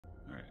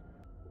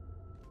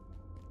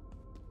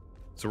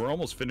So we're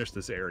almost finished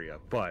this area,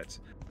 but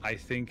I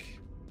think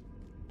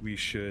we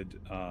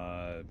should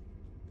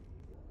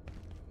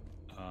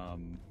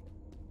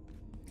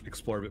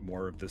explore a bit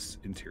more of this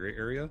interior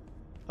area.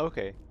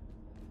 Okay.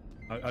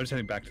 I'm just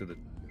heading back to the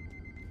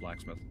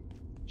blacksmith.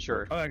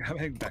 Sure. Oh, I'm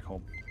heading back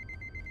home.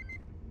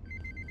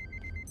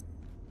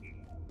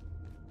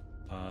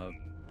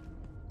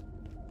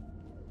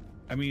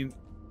 I mean,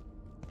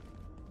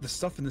 the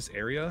stuff in this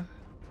area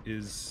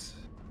is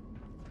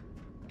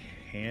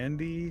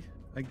handy,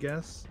 I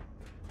guess.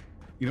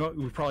 You know what?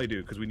 We probably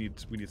do because we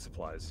need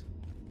supplies.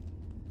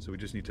 So we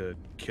just need to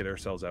kit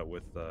ourselves out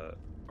with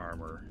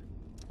armor,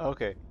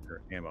 Okay.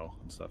 or ammo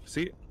and stuff.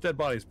 See, dead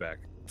body's back.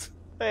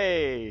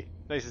 Hey,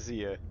 nice to see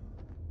you.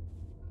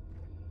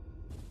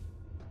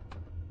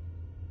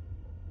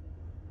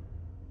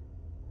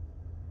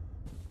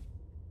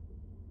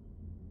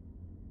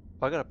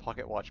 I got a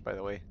pocket watch, by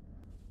the way.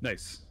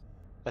 Nice.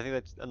 I think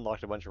that's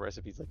unlocked a bunch of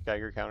recipes, like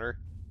Geiger counter.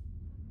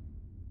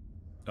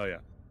 Oh yeah.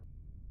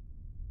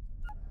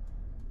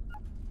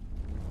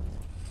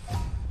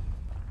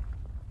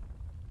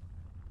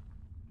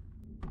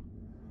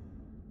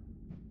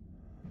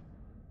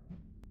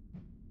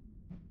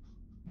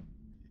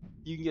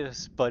 You can get a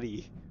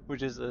spuddy,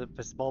 which is a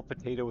small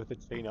potato with a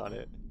chain on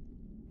it.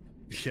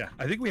 Yeah,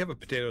 I think we have a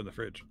potato in the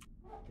fridge.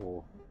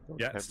 Oh,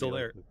 Yeah, it's still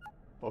there.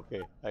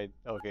 Okay,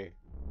 okay.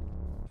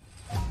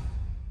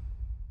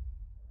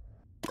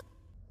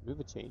 Do we have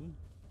a chain?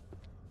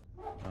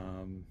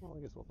 Well, I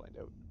guess we'll find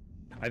out.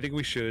 I think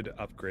we should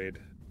upgrade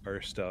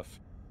our stuff,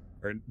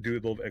 or do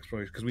a little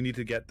exploration because we need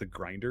to get the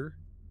grinder.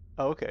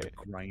 Oh, okay. The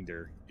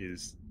grinder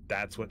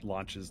that's what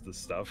launches the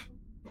stuff.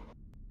 And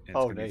it's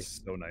Oh, gonna nice.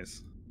 be so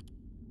nice.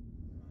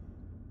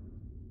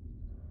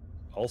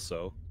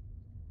 Also,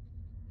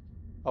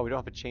 Oh, we don't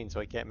have a chain, so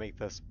I can't make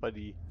the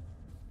spuddy.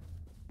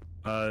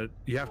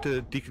 you have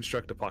to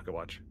deconstruct a pocket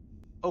watch.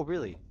 Oh,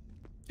 really?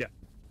 Yeah.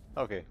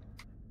 Okay.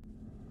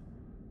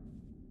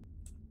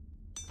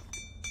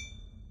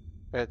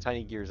 I got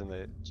tiny gears in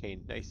the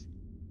chain. Nice.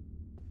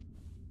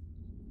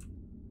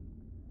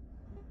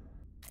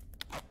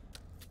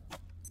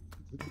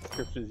 The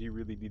description is you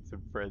really need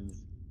some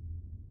friends.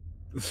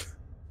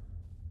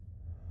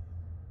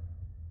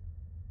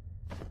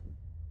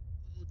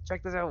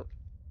 Check this out.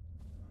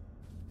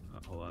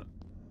 Hold on.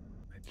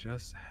 I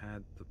just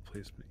had the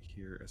placement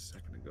here a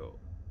second ago.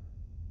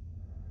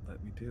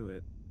 Let me do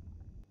it.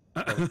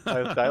 I'm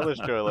stylish,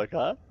 Joe. Like,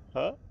 huh?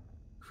 Huh?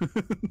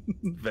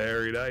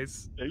 Very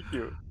nice. Thank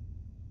you.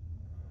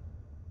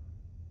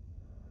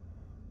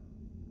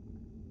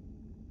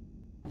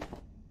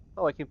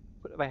 Oh, I can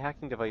put my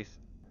hacking device.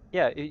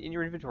 Yeah, in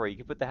your inventory, you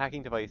can put the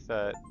hacking device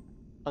on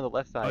the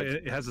left Oh, side.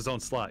 it has its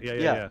own slot.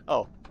 Yeah.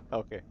 Oh,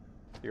 okay.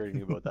 You already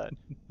knew about that.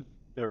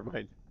 Never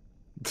mind.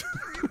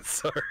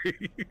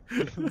 Sorry.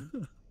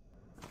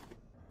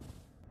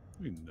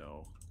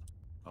 No.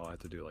 Oh, I have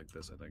to do it like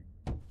this, I think.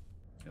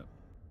 Yep.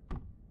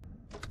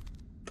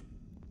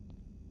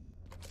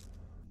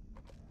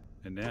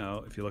 And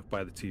now, if you look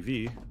by the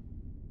TV,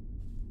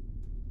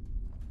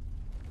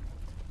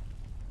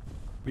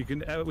 we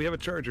have a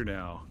charger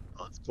now.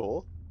 Oh, that's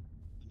cool.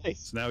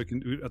 Nice. So now we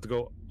don't have to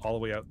go all the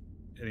way out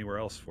anywhere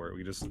else for it.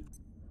 We just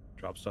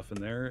drop stuff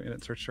in there and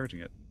it starts charging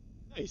it.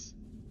 Nice.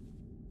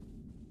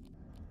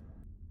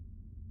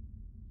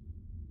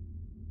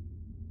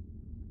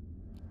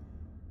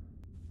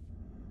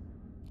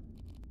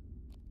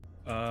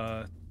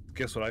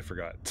 Guess what I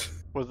forgot?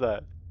 What's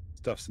that?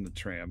 Stuff's in the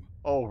tram.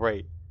 Oh,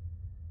 right.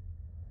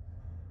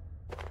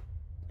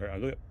 Alright, I'll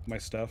look at my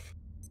stuff.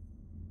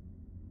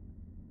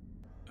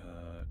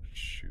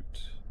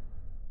 Shoot.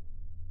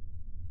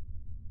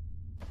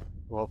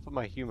 Well, I'll put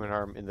my human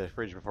arm in the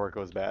fridge before it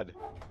goes bad.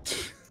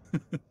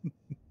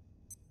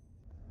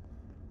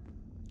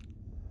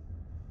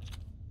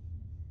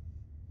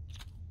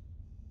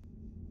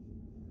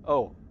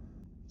 Oh.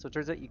 So it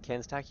turns out you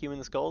can stack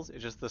human skulls,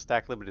 it's just the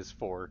stack limit is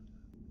 4.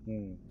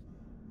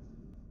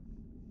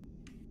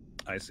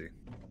 I see.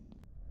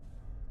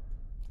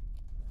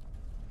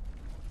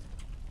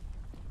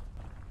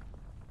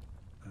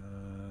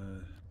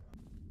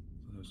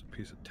 There's a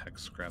piece of tech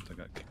scrap that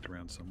got kicked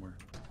around somewhere.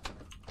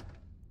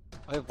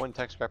 I have 1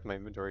 tech scrap in my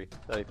inventory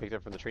that I picked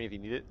up from the train if you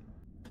need it.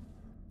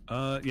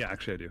 Yeah,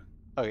 actually I do.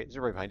 Okay, it's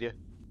right behind you.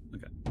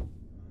 Okay.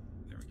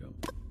 There we go.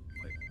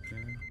 Right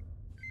there.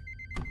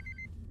 What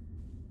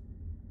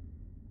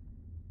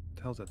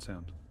the hell's that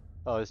sound?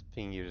 Oh, I was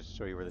pinging you to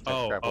show you where the tech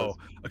scrap was.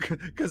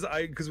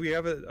 Because we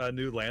have a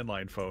new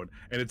landline phone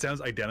and it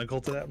sounds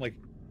identical to that. I'm like,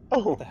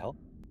 Oh, what the hell?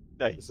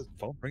 nice. Is this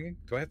phone ringing?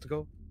 Do I have to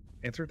go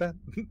answer that?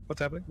 What's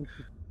happening?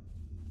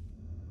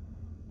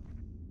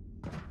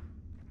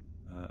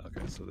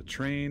 Okay, so the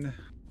train. Can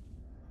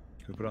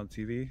we put it on the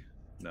TV?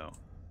 No.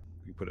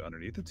 We can put it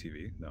underneath the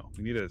TV? No.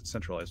 We need a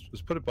centralized.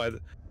 Let's put it by the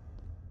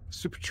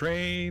super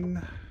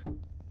train.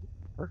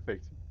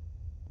 Perfect.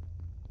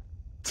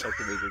 That's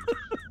amazing.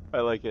 I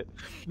like it.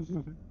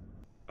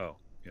 Oh,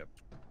 yep.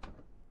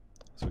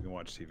 So we can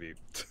watch TV.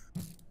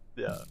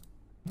 Yeah.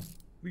 What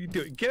are you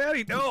doing? Get out of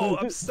here! No,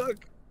 I'm stuck.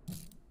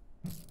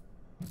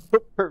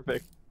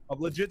 Perfect. I'm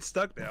legit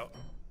stuck now.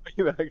 Are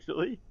you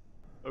actually?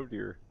 Oh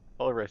dear.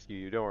 I'll rescue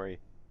you. Don't worry.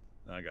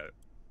 I got it.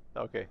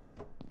 Okay.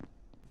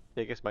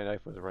 I guess my knife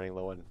was running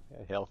low on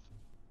health.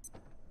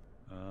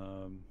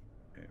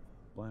 Okay,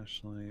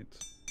 flashlight.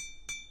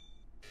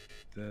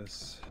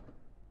 This.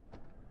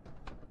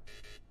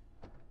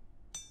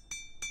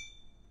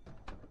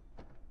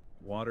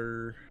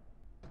 Water.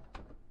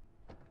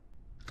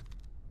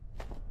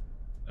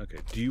 Okay.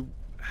 Do you?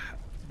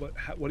 What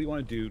do you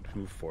want to do to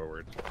move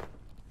forward?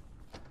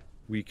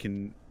 We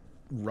can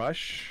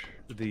rush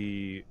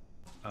the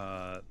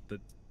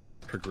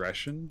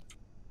progression.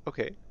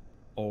 Okay.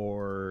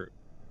 Or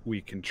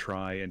we can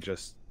try and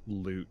just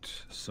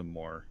loot some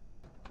more.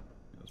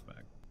 Goes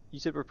back. You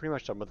said we're pretty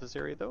much done with this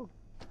area, though?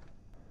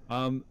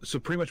 So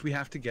pretty much we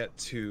have to get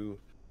to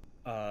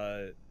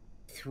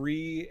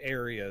 3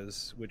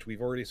 areas, which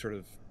we've already sort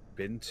of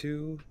been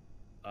to.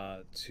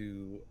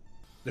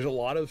 There's a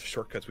lot of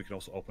shortcuts we can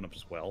also open up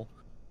as well.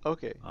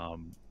 Okay.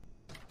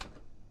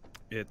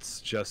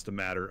 It's just a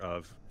matter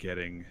of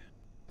getting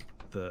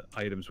the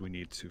items we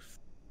need to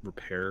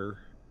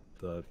repair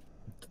the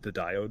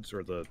diodes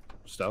or the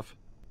stuff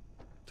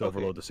to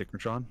overload the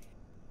synchrotron.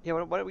 Yeah,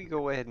 why don't we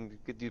go ahead and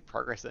do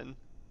progress then?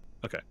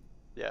 Okay.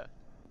 Yeah.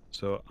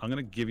 So I'm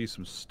gonna give you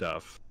some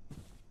stuff.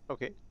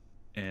 Okay.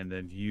 And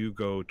then you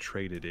go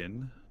trade it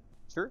in.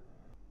 Sure.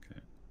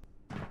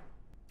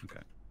 Okay.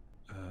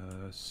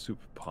 Soup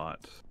pot.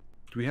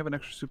 Do we have an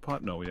extra soup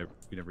pot? No, we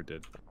never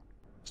did.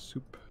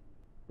 Soup.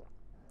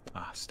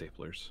 Ah,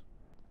 staplers.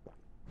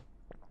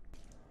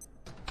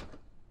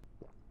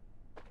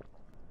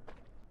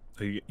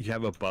 You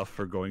have a buff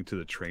for going to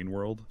the train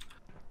world.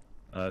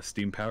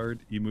 Steam powered.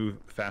 You move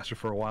faster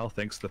for a while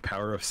thanks to the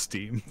power of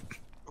steam.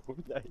 Oh,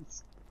 nice.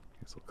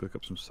 Okay, so I'll click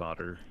up some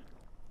solder.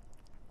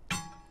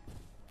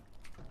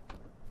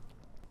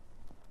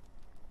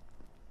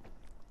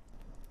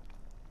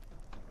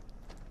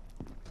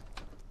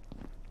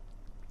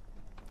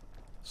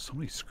 So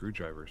many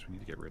screwdrivers we need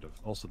to get rid of.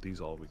 Also, these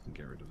all we can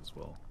get rid of as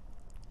well.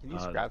 Can you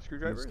scrap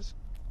screwdrivers?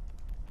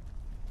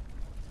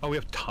 Oh, we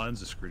have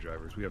tons of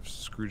screwdrivers. We have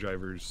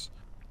screwdrivers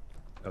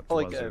at the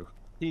like, wazoo.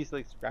 can you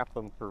like scrap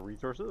them for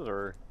resources,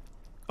 or?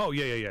 Oh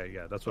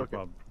yeah. That's what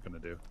I'm gonna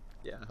do.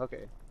 Yeah.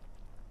 Okay.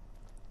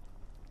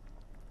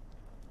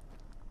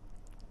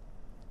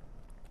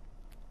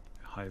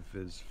 High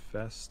vis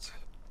vest.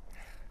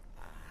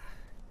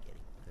 Getting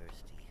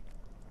thirsty.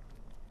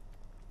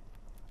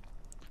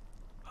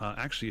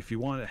 Actually, if you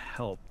want to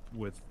help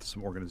with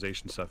some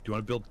organization stuff, do you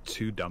want to build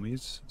 2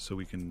 dummies so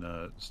we can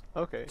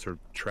sort of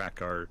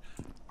track our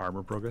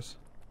armor progress?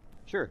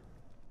 Sure.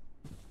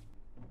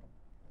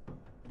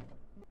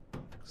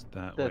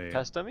 That the way.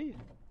 test dummy?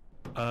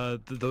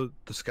 The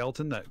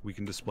skeleton that we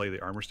can display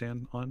the armor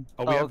stand on.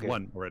 Oh, we have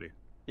one already.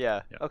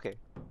 Yeah. Okay.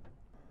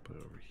 Put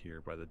it over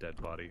here by the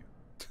dead body.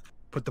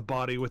 Put the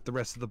body with the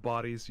rest of the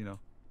bodies, you know.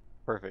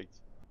 Perfect.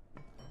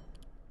 Do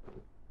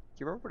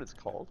you remember what it's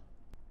called?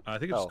 I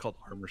think it's just called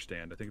armor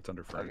stand. I think it's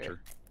under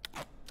furniture.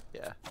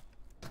 Yeah.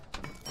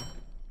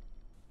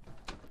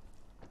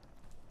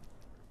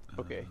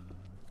 Okay.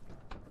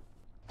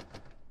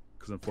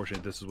 Because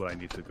unfortunately, this is what I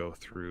need to go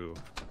through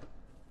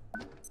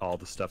all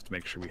the stuff to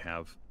make sure we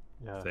have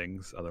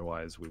things.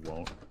 Otherwise, we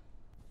won't.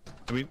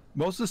 I mean,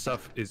 most of the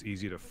stuff is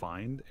easy to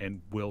find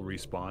and will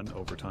respawn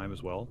over time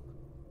as well.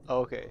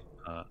 Okay.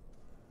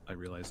 I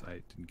realize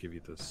I didn't give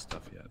you the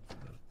stuff yet for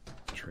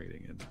the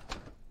trading in.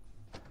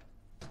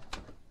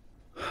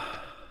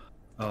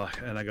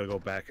 And I gotta go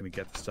back and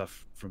get the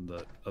stuff from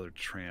the other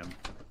tram.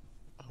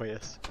 Oh,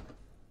 yes.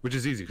 Which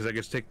is easy, because I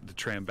just take the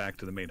tram back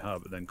to the main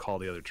hub and then call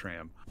the other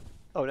tram.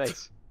 Oh,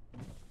 nice.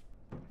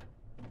 Do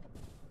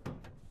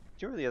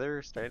you know where the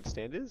other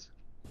stand is?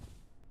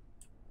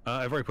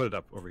 I've already put it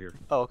up over here.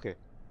 Oh, okay.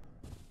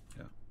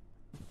 Yeah.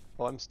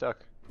 Well, I'm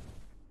stuck.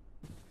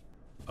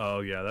 Oh,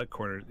 yeah, that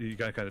corner. You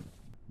gotta kind of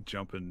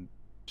jump and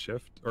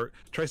shift. Or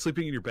try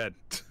sleeping in your bed.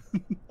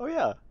 Oh,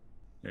 yeah.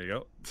 There you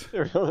go.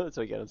 There we go. That's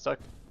what I get. I'm stuck.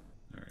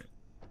 Alright.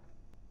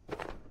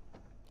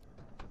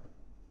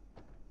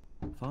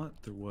 Thought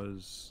there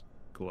was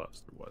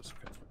gloves. There was.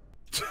 Okay.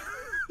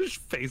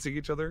 Just facing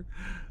each other.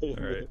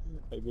 Alright.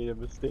 I made a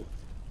mistake.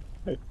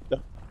 No.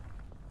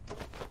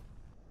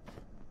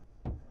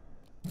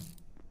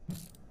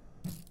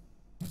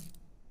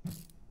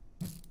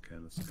 Okay,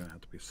 this is gonna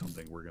have to be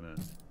something we're gonna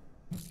have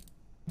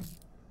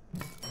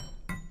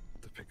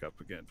to pick up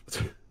again.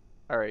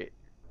 Alright.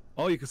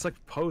 Oh, you can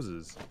select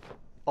poses.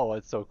 Oh,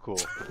 that's so cool.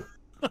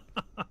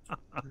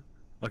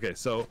 Okay,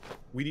 so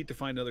we need to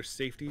find another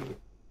safety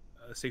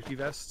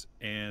vest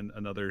and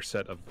another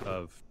set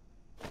of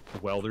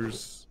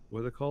welders. What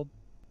are they called?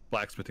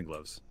 Blacksmithing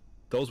gloves.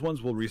 Those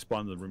ones will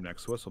respawn in the room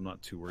next to us, so I'm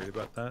not too worried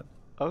about that.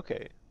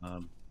 Okay.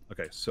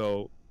 Okay,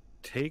 so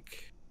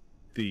take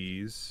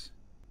these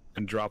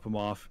and drop them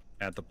off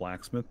at the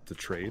blacksmith to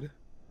trade.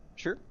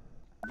 Sure.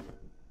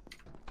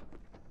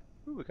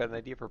 Ooh, we got an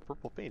idea for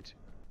purple paint.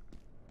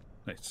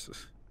 Nice.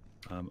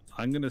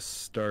 I'm gonna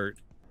start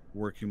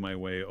working my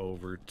way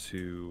over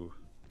to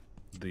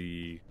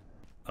the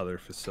other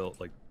facility,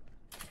 like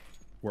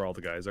where all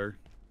the guys are.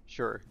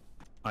 Sure.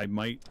 I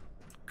might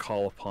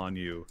call upon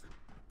you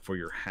for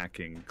your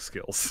hacking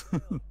skills.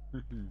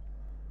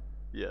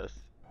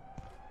 Yes.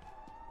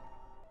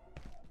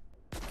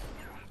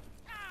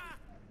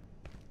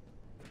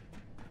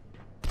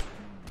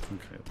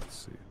 Okay, let's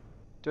see.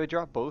 Do I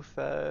drop both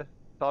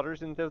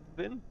solders into the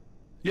bin?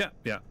 Yeah,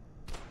 yeah.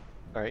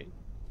 All right.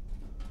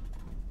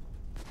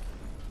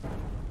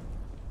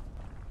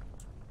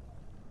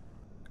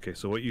 Okay,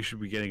 so what you should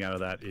be getting out of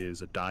that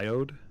is a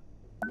diode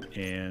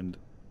and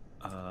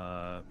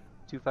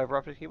 2 fiber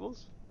optic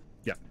cables?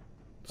 yeah.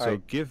 All So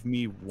right. give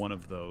me one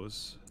of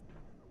those.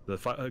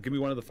 Give me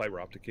one of the fiber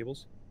optic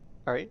cables.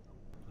 All right.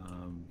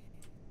 Um,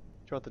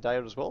 Do you want the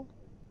diode as well?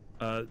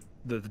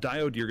 the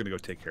diode you're gonna go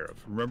take care of.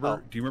 Remember?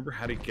 Oh. Do you remember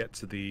how to get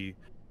to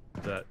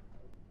that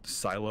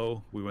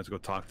silo? We went to go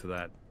talk to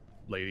that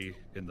lady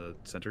in the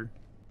center.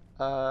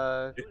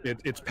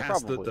 It's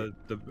past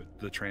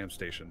the tram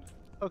station.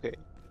 Okay.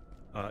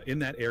 In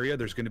that area,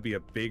 there's going to be a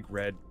big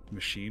red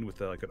machine with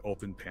like an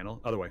open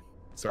panel. Other way.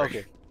 Sorry.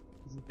 Okay.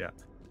 Yeah.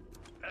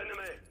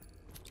 Enemy.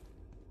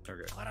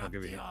 Okay. I'll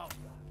give you.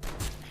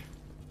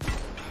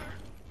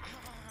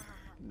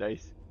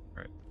 Nice.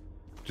 All right.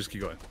 Just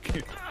keep going.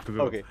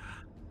 Go. Okay.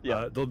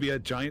 Yeah. There'll be a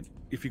giant.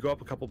 If you go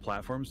up a couple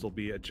platforms, there'll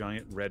be a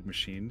giant red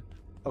machine.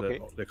 Okay.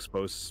 The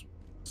exposed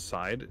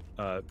side.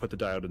 Put the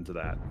diode into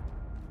that.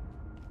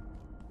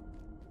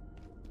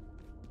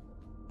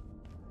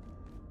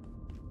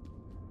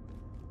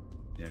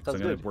 Yeah, because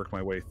I'm going to work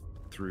my way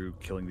through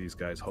killing these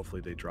guys.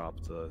 Hopefully they drop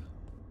the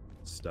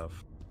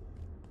stuff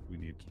we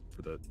need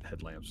for the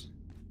headlamps.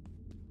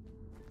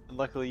 And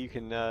luckily you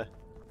can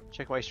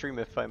check my stream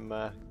if I'm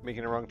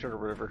making a wrong turn or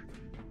whatever.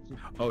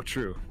 Oh,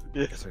 true.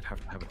 Yeah. I guess I'd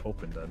have to have it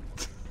open then.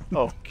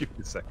 Oh. Give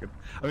me a second.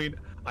 I mean,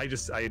 I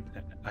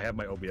have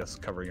my OBS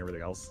covering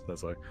everything else.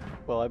 That's why.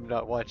 Well, I'm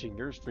not watching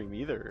your stream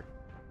either.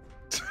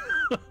 Is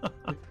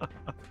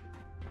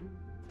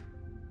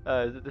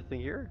it this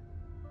thing here?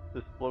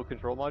 This flow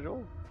control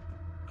module?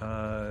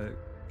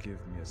 Give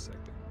me a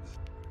second.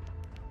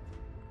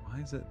 Why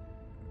is it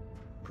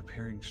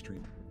preparing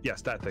stream?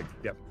 Yes, that thing.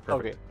 Yep.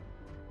 Perfect. Okay.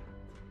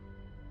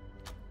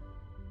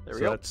 There we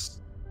So go.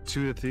 that's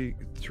 2 to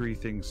 3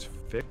 things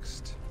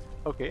fixed.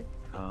 Okay.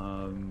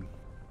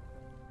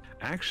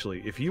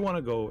 Actually, if you want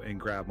to go and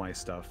grab my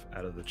stuff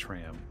out of the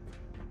tram,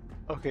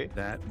 Okay.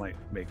 that might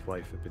make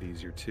life a bit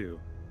easier too.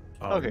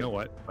 Okay. You know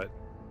what? But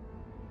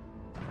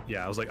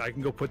yeah, I was like, I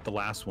can go put the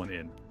last one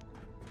in,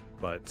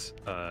 but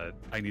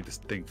I need this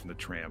thing from the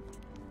tram.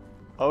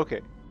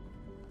 Okay.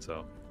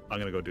 So I'm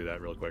gonna go do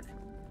that real quick.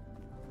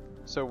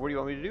 So what do you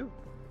want me to do?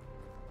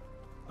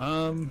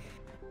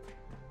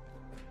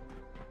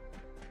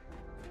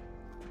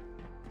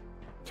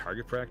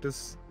 Target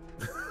practice.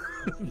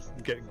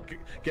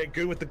 get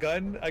good with the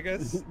gun, I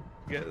guess.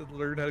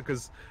 Learn how to,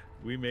 because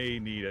we may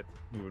need it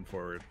moving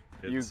forward.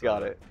 You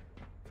got it.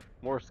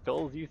 More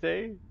skulls, you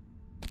say?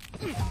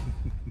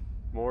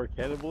 More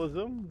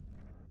cannibalism?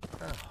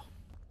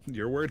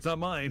 Your words, not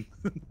mine.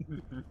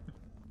 You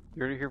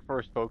heard it here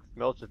first, folks.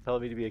 Melch is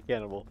telling me to be a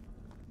cannibal.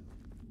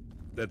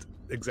 That's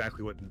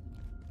exactly what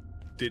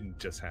didn't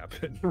just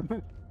happen.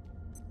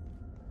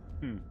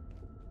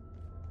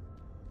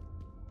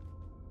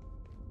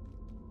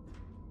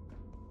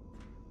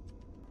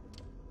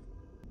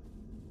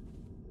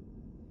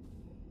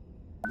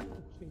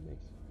 Okay, nice.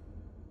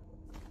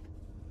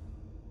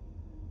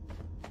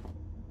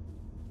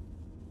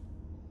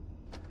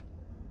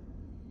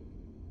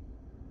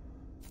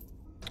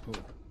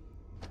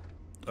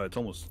 It's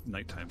almost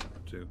nighttime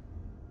too.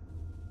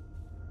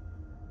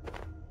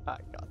 I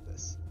got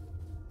this.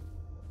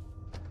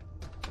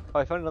 Oh,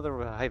 I found another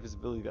high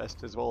visibility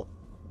vest as well.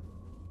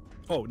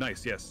 Oh,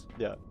 nice. Yes.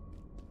 Yeah.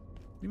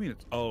 You mean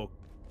it's? Oh,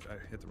 I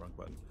hit the wrong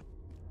button.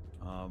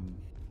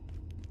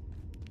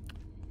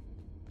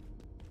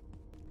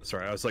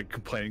 Sorry, I was like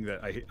complaining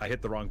that I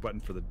hit the wrong button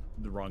for the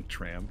wrong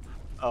tram.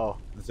 Oh.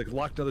 It's like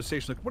locked another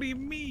station. Like, what do you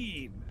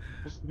mean?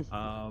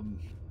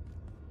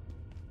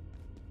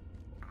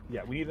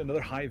 Yeah, we need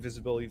another high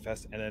visibility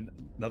vest and then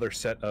another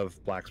set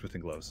of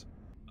blacksmithing gloves.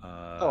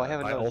 Oh, I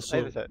have another. I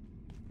have a set.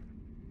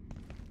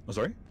 Oh,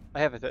 sorry. I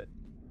have a set.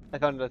 I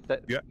found a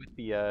set Yeah. with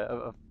the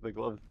of the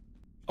gloves.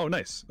 Oh,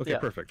 nice. Okay, Yeah.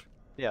 perfect.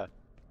 Yeah.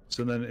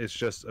 So then it's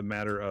just a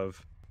matter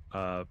of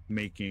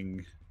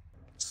making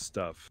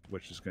stuff,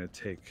 which is going to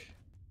take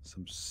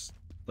some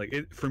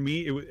for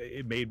me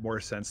it made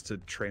more sense to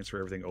transfer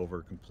everything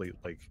over complete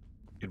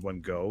in one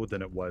go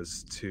than it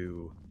was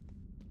to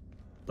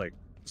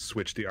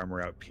switch the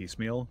armor out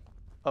piecemeal.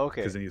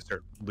 Okay. Because then you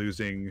start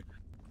losing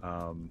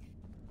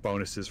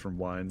bonuses from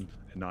one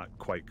and not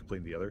quite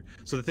completing the other.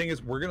 So the thing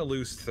is, we're going to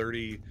lose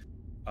 30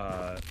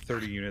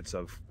 units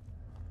of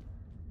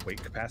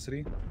weight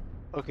capacity,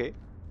 Okay.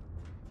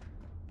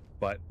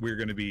 but we're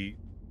going to be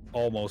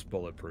almost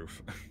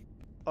bulletproof.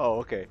 Oh,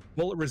 okay.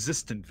 Bullet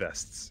resistant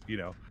vests, you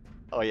know.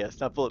 Oh yeah,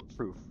 it's not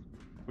bulletproof.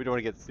 We don't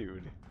want to get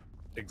sued.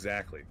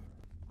 Exactly.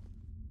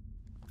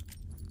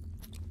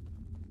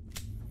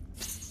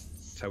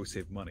 That's how we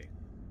save money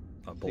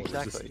on bullet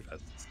resistant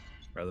vests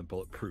rather than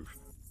bulletproof.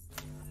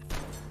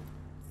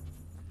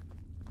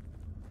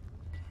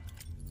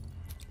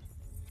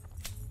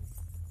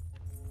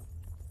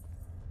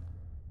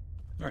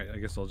 All right, I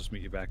guess I'll just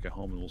meet you back at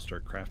home and we'll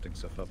start crafting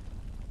stuff up.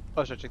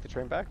 Oh, should I take the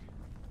train back?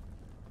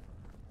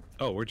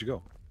 Oh, where'd you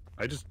go?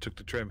 I just took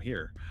the tram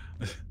here.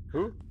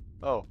 Who?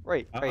 Oh,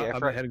 right. I I'm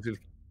forgot. heading to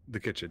the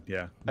kitchen.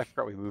 Yeah. I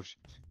forgot we moved.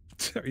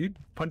 Are you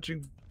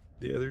punching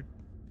the other?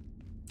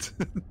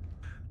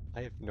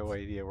 I have no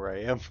idea where I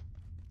am.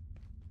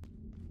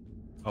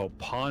 Oh,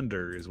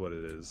 ponder is what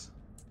it is.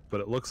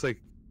 But it looks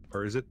like,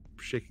 or is it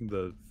shaking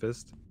the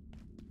fist?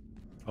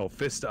 Oh,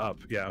 fist up.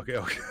 Yeah, okay,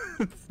 okay.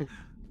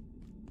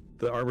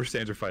 The armor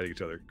stands are fighting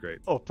each other. Great.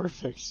 Oh,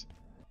 perfect.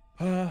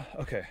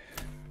 Okay.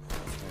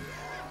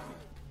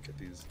 Get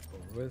these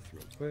over with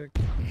real quick.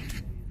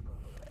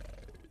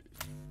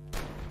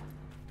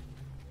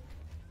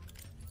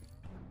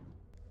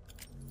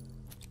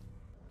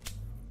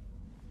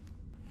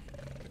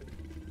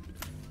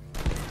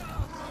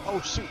 Oh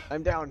shoot,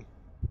 I'm down.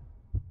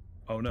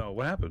 Oh no,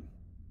 what happened?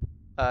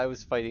 I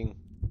was fighting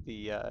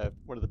the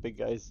one of the big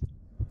guys.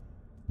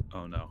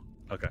 Oh no.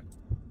 Okay.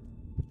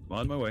 I'm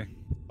on my way.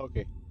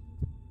 Okay.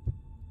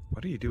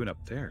 What are you doing up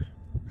there?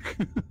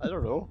 I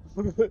don't know.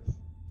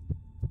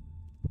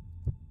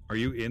 Are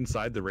you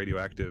inside the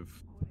radioactive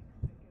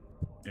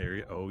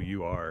area? Oh,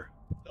 you are.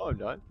 No, I'm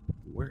not.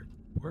 Where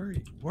are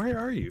you? Where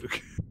are you?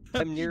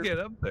 How I'm did near. you get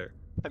up there?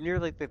 I'm near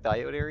like the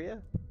diode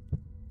area.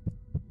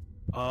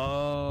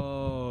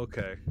 Oh,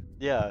 okay.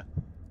 Yeah.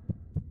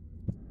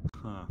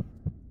 Huh.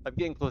 I'm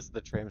getting close to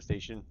the tram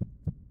station.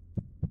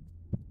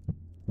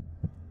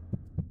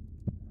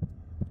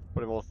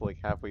 But I'm also like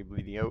halfway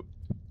bleeding out.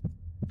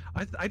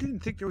 I didn't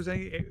think there was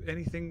any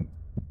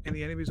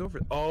enemies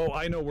over. Oh,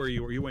 I know where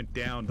you were. You went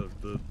down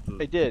the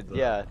I did,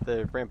 yeah,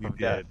 the ramp You of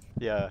death.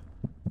 did. Yeah.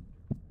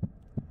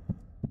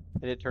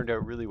 And it turned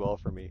out really well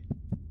for me.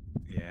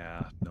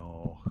 Yeah,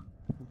 no.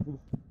 Where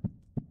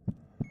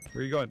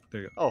are you going?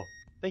 There you go. Oh,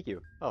 thank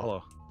you. Oh.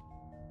 Hello.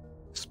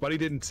 Spuddy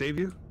didn't save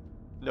you?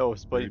 No,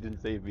 Spuddy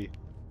didn't save me.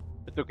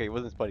 It's okay, it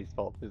wasn't Spuddy's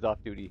fault. He was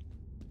off duty.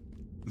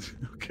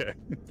 Okay.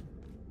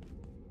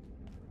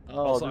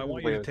 Oh, Also, this I is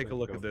want the you way to take a was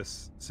look gonna at go.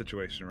 this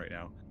situation right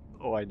now.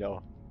 Oh, I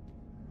know.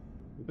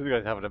 This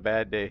guy's having a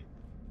bad day.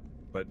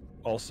 But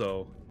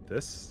also,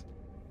 this,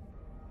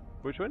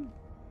 Which one?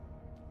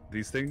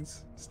 these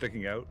things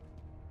sticking out.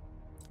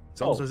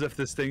 It's almost Oh. as if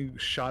this thing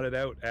shot it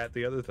out at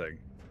the other thing.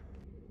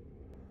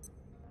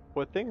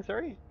 What thing,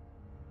 sorry?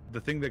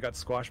 The thing that got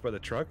squashed by the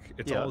truck,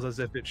 it's Yeah. almost as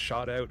if it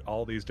shot out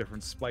all these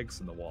different spikes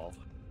in the wall.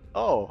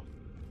 Oh.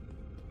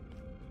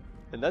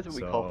 And that's what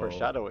we call So-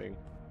 foreshadowing.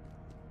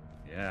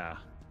 Yeah.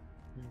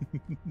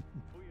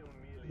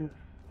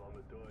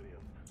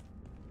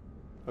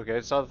 Okay,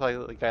 I saw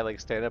the guy like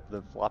stand up and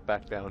then flop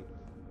back down.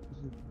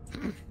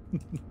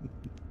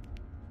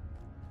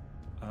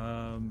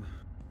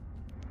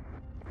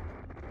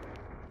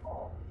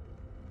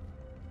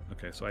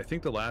 Okay, so I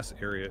think the last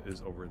area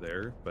is over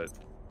there, but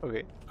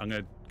Okay, I'm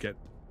gonna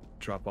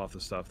drop off the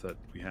stuff that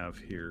we have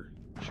here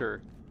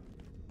sure.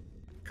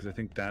 because I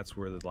think that's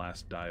where the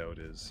last diode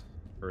is,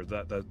 or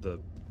that the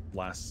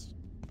last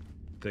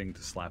thing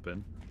to slap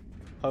in.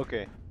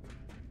 Okay.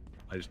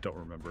 I just don't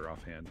remember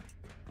offhand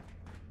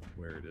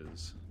where it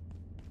is.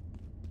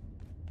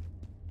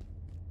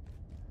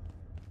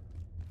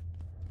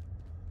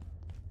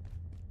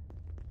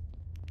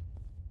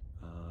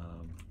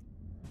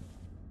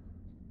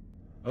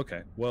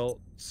 Okay, well,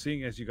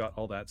 seeing as you got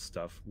all that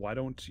stuff, why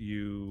don't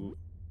you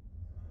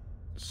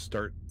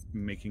start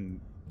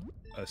making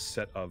a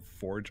set of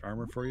forge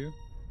armor for you?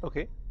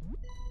 Okay.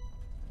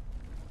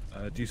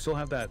 Do you still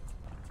have that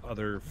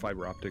other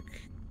fiber optic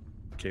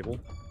cable?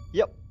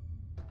 Yep.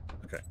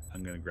 Okay,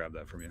 I'm gonna grab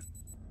that from you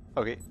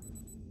Okay.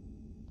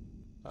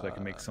 so I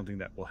can make something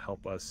that will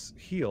help us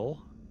heal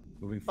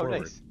moving Oh, forward.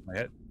 nice.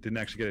 I didn't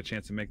actually get a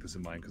chance to make this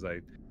in mine because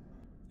I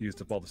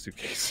used up all the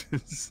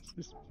suitcases.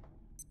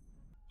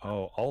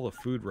 Oh, all the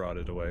food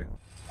rotted away.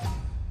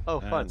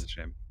 Oh, fun. That's a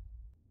shame.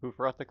 Who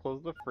forgot to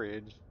close the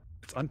fridge?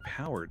 It's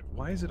unpowered.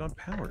 Why is it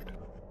unpowered?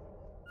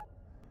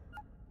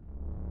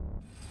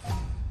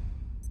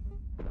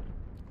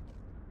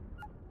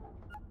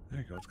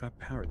 There you go. It's got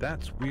power.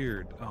 That's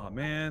weird. Oh,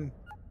 man.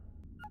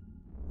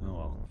 Oh,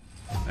 well.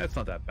 That's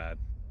not that bad.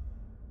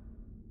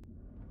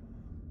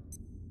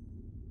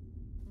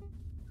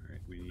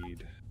 Alright, we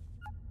need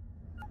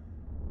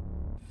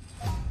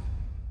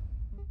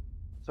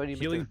So I need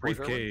to healing make the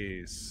freezer one?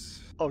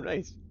 briefcase. Oh,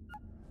 nice.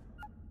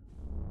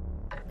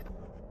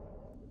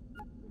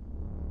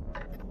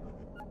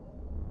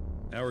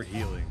 Now we're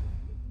healing.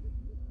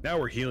 Now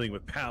we're healing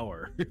with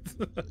power.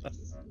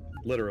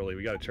 Literally,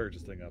 we gotta charge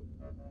this thing up.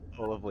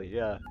 Oh, lovely.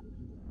 Yeah.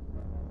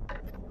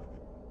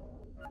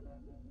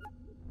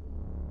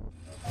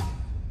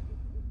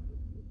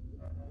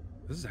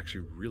 This is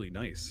actually really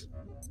nice.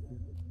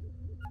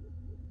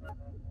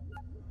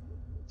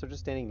 So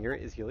just standing near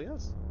it is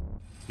Helios?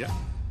 Yeah.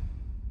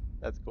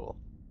 That's cool.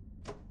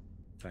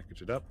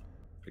 Package it up,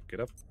 pick it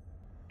up,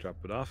 drop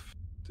it off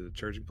to the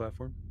charging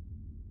platform.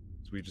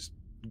 So we just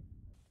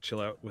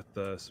chill out with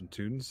some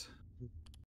tunes.